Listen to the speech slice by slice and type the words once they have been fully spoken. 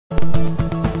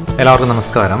എല്ലാവർക്കും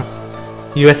നമസ്കാരം.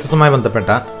 USSുമായി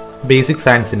ബന്ധപ്പെട്ട ബേസിക്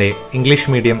സയൻസിൻ്റെ ഇംഗ്ലീഷ്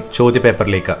മീഡിയം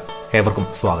ചോദ്യപേപ്പറിലേക്ക് ഏവർക്കും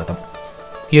സ്വാഗതം.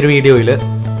 ഈ ഒരു വീഡിയോയിൽ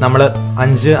നമ്മൾ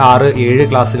 5, 6, 7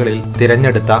 ക്ലാസ്സുകളിൽ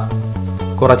തിരഞ്ഞെടുത്ത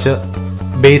കുറച്ച്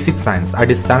ബേസിക് സയൻസ്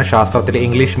അടിസ്ഥാന ശാസ്ത്രത്തിലെ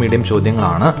ഇംഗ്ലീഷ് മീഡിയം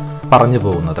ചോദ്യങ്ങളാണ് പറഞ്ഞു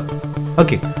പോകുന്നത്.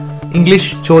 ഓക്കെ,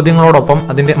 ഇംഗ്ലീഷ് ചോദ്യങ്ങളോടൊപ്പം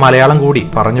അതിൻ്റെ മലയാളം കൂടി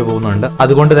പറഞ്ഞു പോകുന്നുണ്ട്.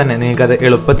 അതുകൊണ്ട് തന്നെ നിങ്ങൾക്കത്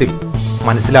എളുപ്പത്തിൽ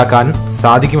മനസ്സിലാക്കാൻ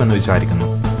സാധിക്കുമെന്ന് വിചാരിക്കുന്നു.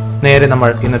 നേരെ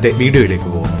നമ്മൾ ഇന്നത്തെ വീഡിയോയിലേക്ക്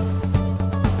പോകുന്നു.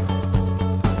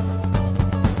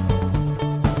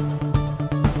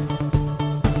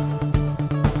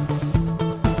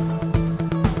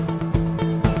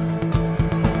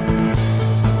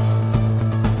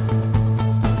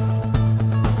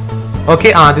 ഓക്കെ,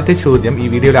 ആദ്യത്തെ ചോദ്യം ഈ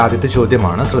വീഡിയോയിലെ ആദ്യത്തെ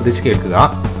ചോദ്യമാണ്. ശ്രദ്ധിച്ച് കേൾക്കുക.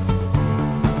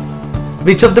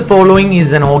 Which of the following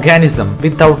is an organism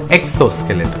without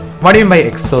exoskeleton? What do you mean by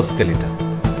exoskeleton?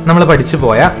 നമ്മൾ പഠിച്ചു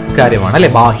പോയ കാര്യമാണ് അല്ലെ,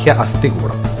 ബാഹ്യ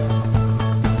അസ്ഥികൂടം.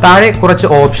 താഴെ കുറച്ച്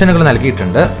ഓപ്ഷനുകൾ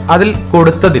നൽകിയിട്ടുണ്ട്. അതിൽ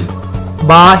കൊടുത്തതിൽ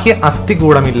ബാഹ്യ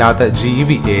അസ്ഥികൂടമില്ലാത്ത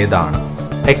ജീവി ഏതാണ്?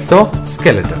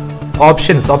 എക്സോസ്കെലറ്റൺ.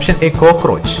 ഓപ്ഷൻസ്: ഓപ്ഷൻ എ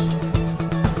കോക്രോച്ച്,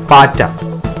 പാറ്റ,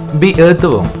 ബി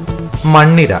എർത്ത് വർം,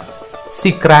 മണ്ണിര,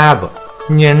 സി ക്രാബ്,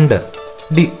 ഞണ്ട്,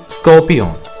 D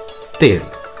scorpion, തേൾ.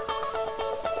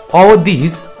 All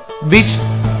these, which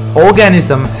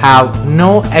organism have no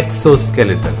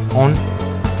exoskeleton on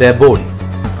their body?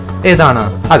 ഏതാണ്?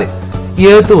 അതെ,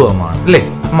 എർത്ത് വർമാണ് അല്ലേ,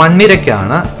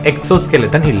 മണ്ണിരയ്ക്കാണ്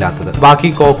എക്സോസ്കെലറ്റൻ ഇല്ലാത്തത്.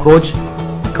 ബാക്കി cockroach,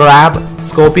 crab,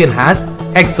 scorpion has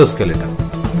exoskeleton.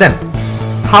 Then,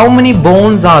 how many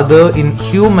bones are there in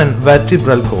human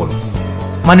vertebral column?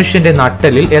 മനുഷ്യന്റെ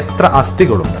നട്ടെല്ലിൽ എത്ര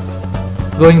അസ്ഥികളുണ്ട്?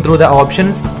 Going through the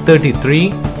options: 33,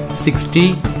 60,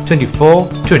 24,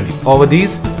 20. Over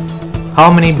these, how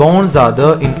many bones are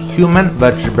there in human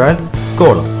vertebral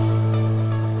column?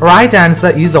 Right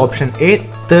answer is option A,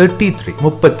 33.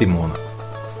 33.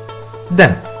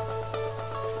 Then,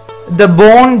 the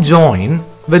bone joint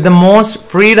with the most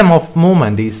freedom of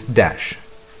movement is dash.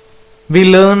 We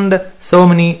learned so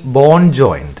many bone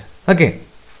joint. Okay,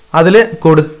 അതില്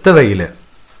കൊടുത്തവയില്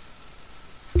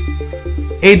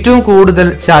ഏറ്റവും കൂടുതൽ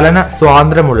ചലന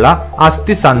സ്വാതന്ത്ര്യമുള്ള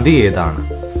അസ്ഥിസന്ധി ഏതാണ്?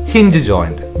 Hinge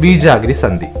joint, ബീജാഗ്രി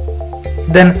സന്ധി.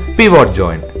 Then pivot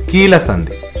joint,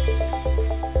 കീലസന്ധി.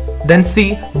 Then C,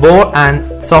 ball and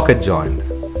socket joint,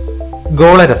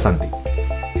 ഗോളരസന്ധി.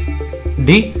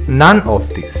 D, none of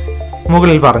these.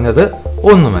 മുകളിൽ പറഞ്ഞത്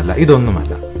ഒന്നുമല്ല,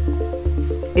 ഇതൊന്നുമല്ല.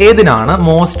 ഏതിനാണ്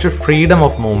മോസ്റ്റ് ഫ്രീഡം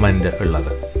ഓഫ് മൂവ്മെന്റ്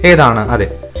ഉള്ളത്? ഏതാണ്? അതെ,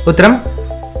 ഉത്തരം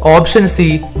option C,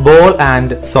 ball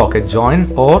and socket joint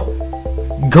or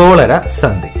ഗോളര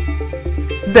സന്ധി.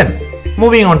 Then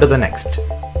moving on to the next.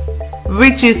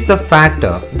 Which is the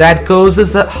factor that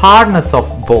causes a hardness of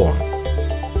bone?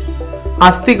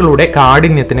 അസ്ഥികളുടെ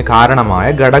കാഠിന്യത്തിന് കാരണമായ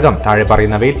ഘടകം താഴെ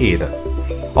പറയുന്നവയിൽ ഏത്?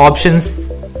 Options: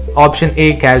 option A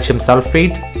calcium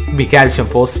sulphate, B calcium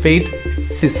phosphate,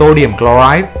 C sodium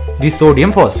chloride, D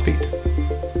sodium phosphate.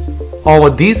 Over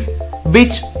these,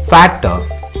 which factor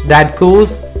that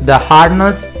causes the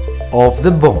hardness of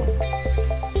the bone?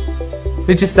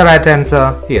 Which is the right answer?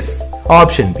 Yes,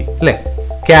 option B അല്ലേ,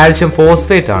 calcium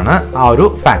phosphate ആണ് ആ ഒരു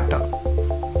factor.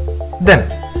 Then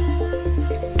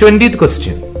 20th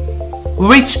question.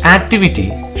 Which activity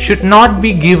should not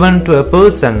be given to a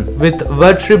person with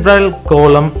vertebral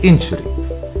column injury?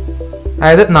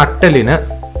 അതായത് നട്ടെല്ലിന്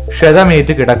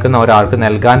ക്ഷതമേറ്റ് കിടക്കുന്ന ഒരാൾക്ക്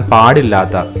നൽകാൻ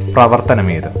പാടില്ലാത്ത പ്രവർത്തനം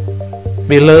ഏത്?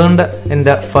 We learned in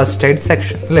the first aid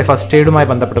section അല്ലെ, ഫസ്റ്റ് എയ്ഡുമായി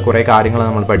ബന്ധപ്പെട്ട കുറെ കാര്യങ്ങൾ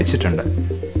നമ്മൾ പഠിച്ചിട്ടുണ്ട്.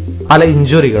 പല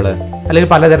ഇഞ്ചുറികൾ അല്ലെങ്കിൽ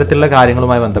പലതരത്തിലുള്ള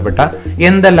കാര്യങ്ങളുമായി ബന്ധപ്പെട്ട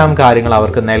എന്തെല്ലാം കാര്യങ്ങൾ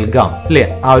അവർക്ക് നൽകാം അല്ലേ,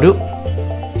 ആ ഒരു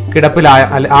കിടപ്പിലായ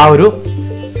ആ ഒരു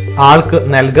ആൾക്ക്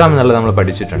നൽകാം എന്നുള്ളത് നമ്മൾ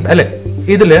പഠിച്ചിട്ടുണ്ട് അല്ലെ.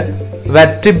 ഇതില്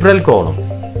വെർട്ടിബ്രൽ കോളം,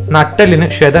 നട്ടെല്ലിന്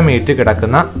ക്ഷതമേറ്റ്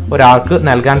കിടക്കുന്ന ഒരാൾക്ക്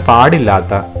നൽകാൻ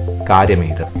പാടില്ലാത്ത കാര്യം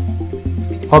ഏത്?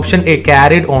 Option A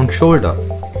carried on shoulder,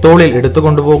 തോളിൽ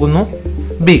എടുത്തുകൊണ്ടുപോകുന്നു.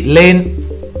 B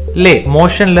Leh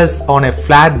motionless on A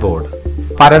flat board,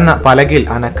 പരന്ന പലകയിൽ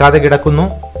അനക്കാതെ കിടക്കുന്നു.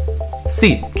 C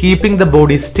keeping the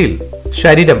body still,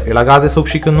 ശരീരം ഇളകാതെ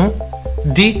സൂക്ഷിക്കുന്നു.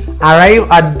 D arrive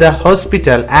at the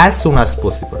hospital as soon as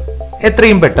possible,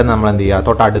 എത്രയും പെട്ടെന്ന് നമ്മൾ എന്ത് ചെയ്യുക,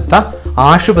 തൊട്ടടുത്ത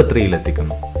ആശുപത്രിയിൽ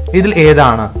എത്തിക്കുന്നു. ഇതിൽ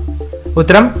ഏതാണ്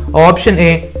ഉത്തരം? Option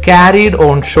A carried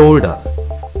on shoulder,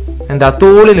 എന്താ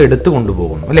തോളിൽ എടുത്തു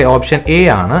കൊണ്ടുപോകുന്നു അല്ലെ. ഓപ്ഷൻ എ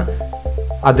ആണ്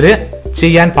അതില്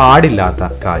ചെയ്യാൻ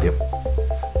പാടില്ലാത്ത കാര്യം.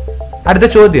 അടുത്ത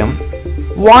ചോദ്യം.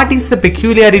 What is the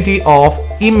peculiarity of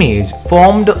image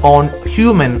formed on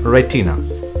human retina?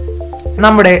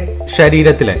 നമ്മുടെ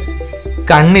ശരീരത്തിലെ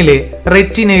കണ്ണിലെ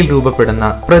റെറ്റിനയിൽ രൂപപ്പെടുന്ന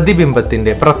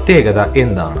പ്രതിബിംബത്തിന്റെ പ്രത്യേകത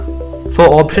എന്താണ്? Four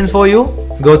options for you,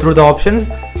 go through the options.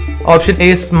 Option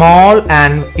A small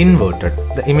and inverted,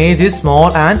 the image is small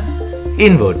and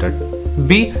inverted.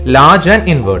 B. Large and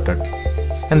inverted.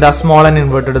 എന്താ small and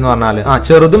inverted എന്ന് പറഞ്ഞാൽ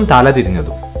ചെറുതും തല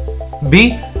തിരിഞ്ഞതും. ബി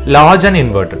ലാർജ് ആൻഡ്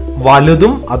ഇൻവേർട്ടഡ്,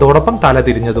 വലുതും അതോടൊപ്പം തല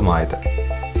തിരിഞ്ഞതുമായത്.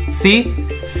 C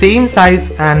same size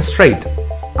and straight,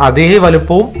 അതേ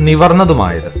വലുപ്പവും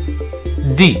നിവർന്നതുമായത്.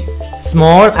 ഡി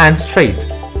സ്മോൾ ആൻഡ് സ്ട്രെയിറ്റ്,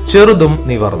 ചെറുതും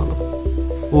നിവർന്നതും.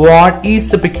 What is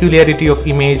the peculiarity of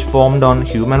image formed on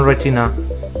human retina?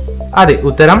 അതെ,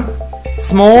 ഉത്തരം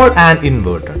സ്മോൾ ആൻഡ്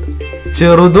ഇൻവേർട്ടഡ്,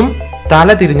 ചെറുതും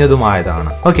തല തിരിഞ്ഞതുമായതാണ്.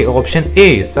 Okay, option A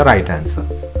is the right answer.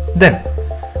 Then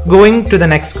going to the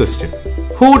next question.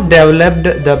 Who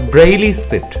developed the Braille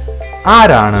script?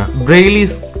 ആരാണ് Braille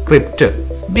script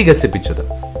വികസിപ്പിച്ചത്?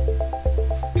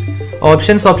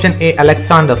 Options: option A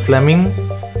Alexander Fleming,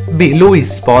 B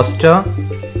Luis poster,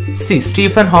 C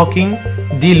Stephen Hawking,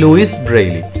 D Luis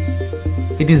Braille.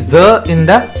 It is the in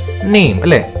the name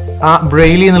അല്ലെ, ആ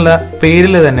Braille എന്നുള്ള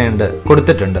പേരിൽ തന്നെ ഉണ്ട്,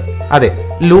 കൊടുത്തിട്ടുണ്ട്. അതെ,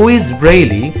 Luis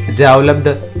Braille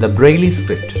developed the Braille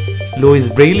script.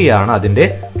 Luis Braille ആണ് അതിന്റെ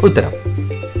ഉത്തരം.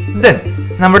 ദെൻ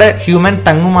നമ്മുടെ ഹ്യൂമൻ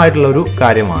ടങ്ങുമായിട്ടുള്ള ഒരു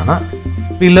കാര്യമാണ്.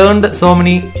 V learned so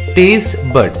many taste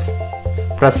buds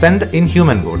present in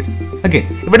human body. Okay,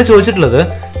 ഇവിടെ ചോദിച്ചിട്ടുള്ളത്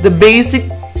the basic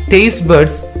taste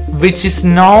buds which is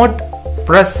not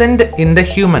present in the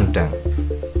human tongue.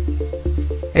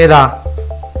 ഏതാ?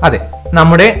 അതെ,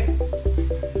 നമ്മുടെ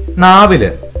നാവില്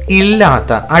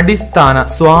ഇല്ലാത്ത അടിസ്ഥാന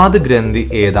സ്വാദ് ഗ്രന്ഥി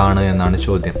ഏതാണ് എന്നാണ്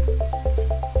ചോദ്യം.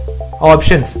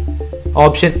 Options: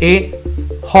 option A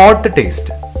hot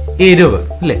taste, എരിവ്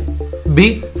അല്ലെ. ബി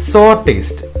സോർ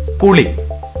ടേസ്റ്റ്, പുളി.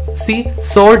 സി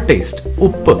സോൾട്ട് ടേസ്റ്റ്,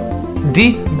 ഉപ്പ്. ഡി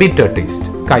ബിറ്റർ ടേസ്റ്റ്,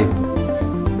 കയ്പ്.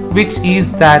 Which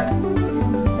is that?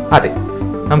 അതെ,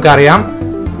 നമുക്കറിയാം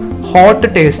ഹോട്ട്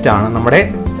ടേസ്റ്റ് ആണ് നമ്മുടെ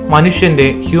മനുഷ്യന്റെ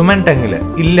ഹ്യൂമൻ ടങ്ങില്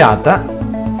ഇല്ലാത്ത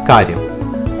കാര്യം.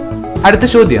 അടുത്ത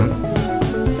ചോദ്യം,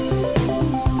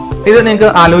 ഇത് നിങ്ങൾക്ക്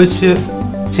ആലോചിച്ച്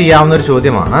ചെയ്യാവുന്ന ഒരു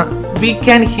ചോദ്യമാണ്. We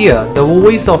can hear the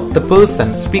voice of the person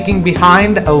speaking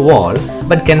behind a wall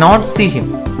but cannot see him.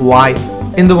 Why?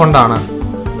 എന്തുകൊണ്ടാണ്?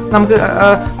 നമുക്ക്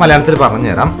മലയാളത്തിൽ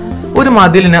പറഞ്ഞുതരാം. ഒരു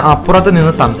മതിലിന് അപ്പുറത്ത്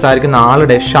നിന്ന് സംസാരിക്കുന്ന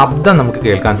ആളുടെ ശബ്ദം നമുക്ക്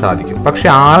കേൾക്കാൻ സാധിക്കും, പക്ഷെ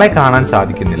ആളെ കാണാൻ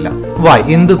സാധിക്കുന്നില്ല. വൈ?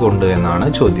 എന്തുകൊണ്ട് എന്നാണ്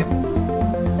ചോദ്യം.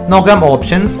 നോക്കാം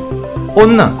ഓപ്ഷൻസ്.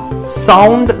 1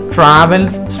 sound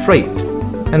travels straight.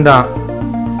 എന്താ?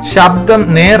 ശബ്ദം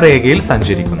നേർരേഖയിൽ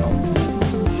സഞ്ചരിക്കുന്നു.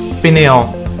 പിന്നെയോ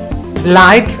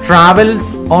light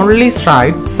travels only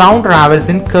straight, sound travels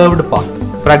in curved path.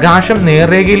 പ്രകാശം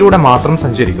നേർരേഖയിലൂടെ മാത്രം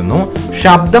സഞ്ചരിക്കുന്നു,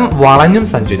 ശബ്ദം വളഞ്ഞും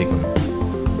സഞ്ചരിക്കുന്നു.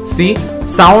 C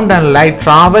sound and light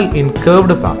travel in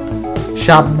curved path.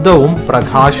 ശബ്ദവും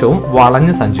പ്രകാശവും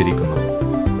വളഞ്ഞു സഞ്ചരിക്കുന്നു.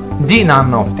 D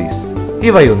none of these.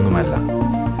 ഇവയൊന്നുമല്ല.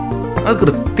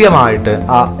 കൃത്യമായിട്ട്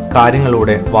ആ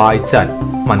കാര്യങ്ങളിലൂടെ വായിച്ചാൽ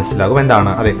മനസ്സിലാകും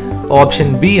എന്താണ്. അതെ, ഓപ്ഷൻ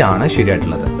ബി ആണ്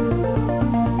ശരിയായിട്ടുള്ളത്.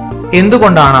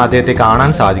 എന്തുകൊണ്ടാണ് അദ്ദേഹത്തെ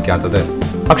കാണാൻ സാധിക്കാത്തത്?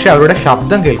 പക്ഷെ അവരുടെ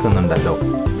ശബ്ദം കേൾക്കുന്നുണ്ടല്ലോ.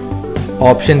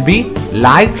 Option B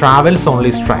light travels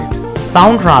only straight,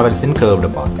 sound travels in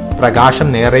curved path. പ്രകാശം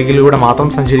നേർരേഖയിലൂടെ മാത്രം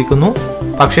സഞ്ചരിക്കുന്നു,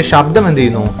 പക്ഷെ ശബ്ദം എന്ത്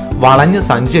ചെയ്യുന്നു? വളഞ്ഞ്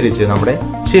സഞ്ചരിച്ച് നമ്മുടെ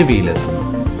ചെവിയിലെത്തുന്നു.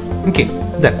 Okay,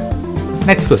 then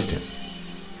next question.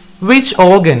 Which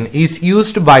organ is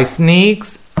used by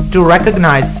snakes to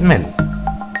recognise smell?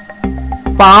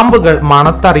 പാമ്പുകൾ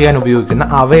മണത്തറിയാൻ ഉപയോഗിക്കുന്ന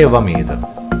അവയവം ഏത്?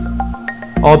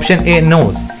 ഓപ്ഷൻ എ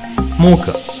നോസ്,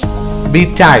 മൂക്ക്. ബി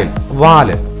ടൈൽ,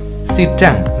 വാല്. സി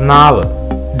ടങ്, നാവ്.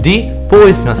 D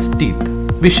poisonous teeth,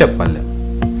 വിഷപ്പല്ല്.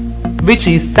 Which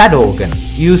is that organ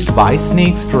used by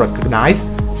snakes to recognise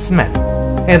smell?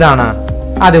 ഏതാണ്?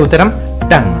 അതേ ഉത്തരം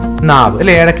ടങ്, നാവ്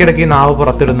അല്ലെ. ഇടയ്ക്കിടയ്ക്ക് നാവ്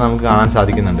പുറത്തിടുന്ന നമുക്ക് കാണാൻ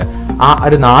സാധിക്കുന്നുണ്ട്. ആ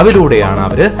ഒരു നാവിലൂടെയാണ്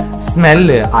അവര്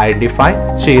സ്മെല്ല് ഐഡന്റിഫൈ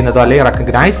ചെയ്യുന്നത് അല്ലെങ്കിൽ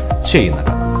റെക്കഗ്നൈസ്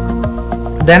ചെയ്യുന്നത്.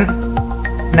 Then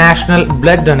national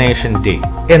blood donation day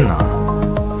എന്നാണ്.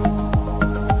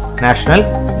 National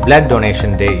blood donation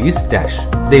day is dash.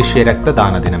 ദേശീയ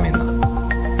രക്തദാന ദിനം എന്ന്.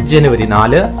 ജനുവരി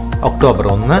 4, ഒക്ടോബർ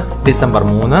 1, ഡിസംബർ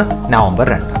 3, നവംബർ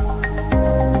 2.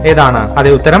 ഏതാണ്?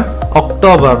 അതേ ഉത്തരം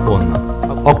October 1.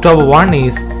 October 1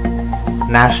 is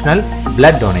national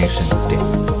blood donation day.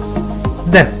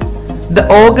 Then the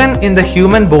organ in the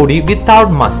human body without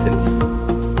muscles.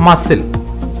 Muscle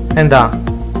എന്താ?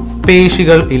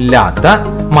 പേശികൾ ഇല്ലാത്ത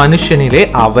മനുഷ്യനിലെ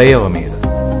അവയവം ഏത്?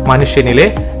 മനുഷ്യനിലെ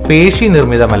പേശി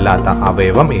നിർമ്മിതമല്ലാത്ത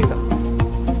അവയവം ഏത്?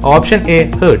 ഓപ്ഷൻ എ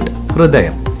ഹേർട്ട്,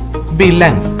 ഹൃദയം. ബി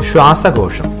ലങ്സ്,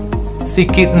 ശ്വാസകോശം. C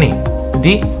kidney.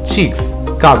 ഡി ചീക്സ്,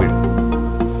 കവിൾ.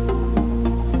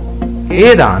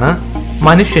 ഏതാണ്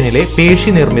മനുഷ്യനിലെ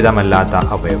പേശി നിർമ്മിതമല്ലാത്ത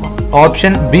അവയവം?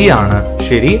 ഓപ്ഷൻ ബി ആണ്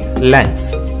ശരി,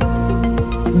 lungs.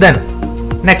 Then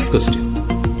next question.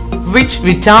 Which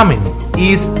vitamin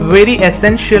is very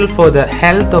essential for the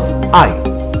health of eye?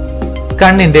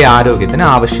 കണ്ണിന്റെ ആരോഗ്യത്തിന്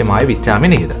ആവശ്യമായ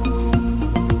വിറ്റാമിൻ ഏത്?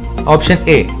 Option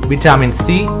A vitamin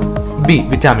C. B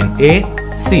vitamin A.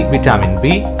 C vitamin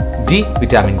B. D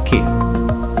vitamin K.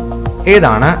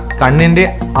 ഏതാണ് കണ്ണിന്റെ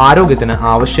ആരോഗ്യത്തിന്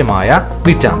ആവശ്യമായ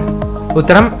വിറ്റാമിൻ?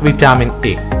 ഉത്തരം vitamin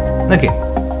A. Okay,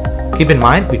 keep in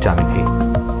mind vitamin A.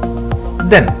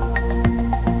 Then,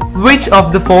 which of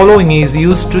the following is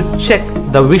used to check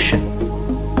the vision?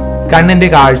 കണ്ണിന്റെ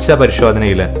കാഴ്ച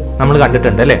പരിശോധനയിൽ നമ്മൾ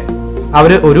കണ്ടിട്ടുണ്ട് അല്ലേ,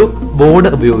 അവര് ഒരു ബോർഡ്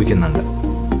ഉപയോഗിക്കുന്നുണ്ട്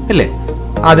അല്ലേ,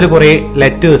 അതിൽ കുറെ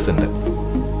ലെറ്റേഴ്സ് ഉണ്ട്.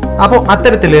 അപ്പോൾ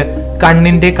അത്തരത്തില്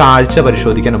കണ്ണിന്റെ കാഴ്ച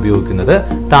പരിശോധിക്കാൻ ഉപയോഗിക്കുന്നത്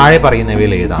താഴെ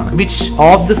പറയുന്നവയിൽ ഏതാണ്? Which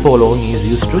of the following is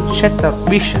used to check the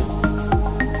vision?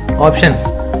 Options: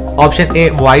 Option A,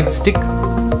 white stick,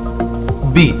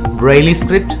 B, Braille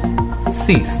script,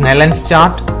 C, Snellen's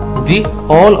chart, D,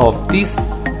 all of these.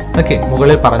 Okay,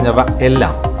 മുകളിൽ പറഞ്ഞവ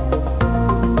എല്ലാം.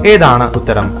 ഏതാണ്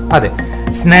ഉത്തരം? അതെ,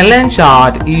 Snellen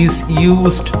chart is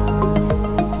used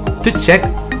to check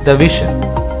the vision.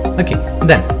 Okay,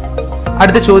 then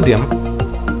അടുത്ത ചോദ്യം,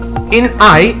 in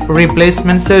eye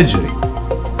replacement surgery,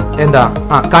 എന്താ?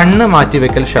 കണ്ണ്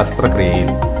മാറ്റിവെക്കൽ ശസ്ത്രക്രിയയിൽ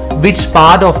which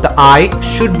part of the eye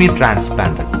should be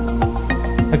transplanted?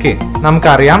 Okay,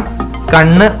 നമുക്കറിയാം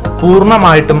കണ്ണ്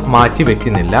പൂർണ്ണമായിട്ടും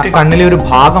മാറ്റിവെക്കുന്നില്ല, കണ്ണിലെ ഒരു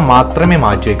ഭാഗം മാത്രമേ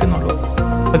മാറ്റിവെക്കുന്നുള്ളൂ.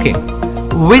 Okay,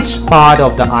 which part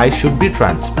of the eye should be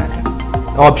transplanted?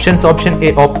 Options: Option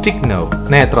A, optic nerve,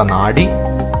 നേത്രനാഡി,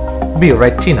 B,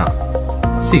 retina,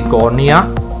 C, cornea,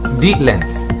 D,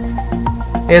 lens.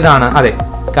 ഏതാണ്? അതെ,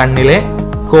 കണ്ണിലെ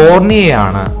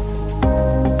കോർണിയയാണ്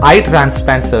ഐ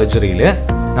ട്രാൻസ്പ്ലാന്റ് സർജറിയിൽ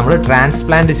നമ്മൾ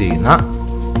ട്രാൻസ്പ്ലാന്റ് ചെയ്യുന്ന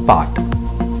പാർട്ട്.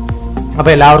 അപ്പൊ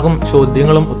എല്ലാവർക്കും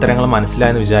ചോദ്യങ്ങളും ഉത്തരങ്ങളും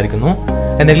മനസ്സിലായെന്ന് വിചാരിക്കുന്നു.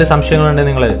 എന്തെങ്കിലും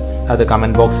സംശയങ്ങളുണ്ടെങ്കിൽ നിങ്ങൾ അത്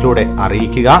കമന്റ് ബോക്സിലൂടെ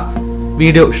അറിയിക്കുക.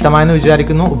 വീഡിയോ ഇഷ്ടമായെന്ന്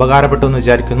വിചാരിക്കുന്നു, ഉപകാരപ്പെട്ടു എന്ന്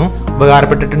വിചാരിക്കുന്നു.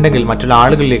 ഉപകാരപ്പെട്ടിട്ടുണ്ടെങ്കിൽ മറ്റുള്ള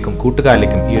ആളുകളിലേക്കും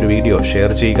കൂട്ടുകാരിലേക്കും ഈ ഒരു വീഡിയോ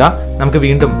ഷെയർ ചെയ്യുക. നമുക്ക്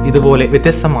വീണ്ടും ഇതുപോലെ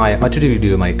വ്യത്യസ്തമായ മറ്റൊരു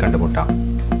വീഡിയോയുമായി കണ്ടുമുട്ടാം.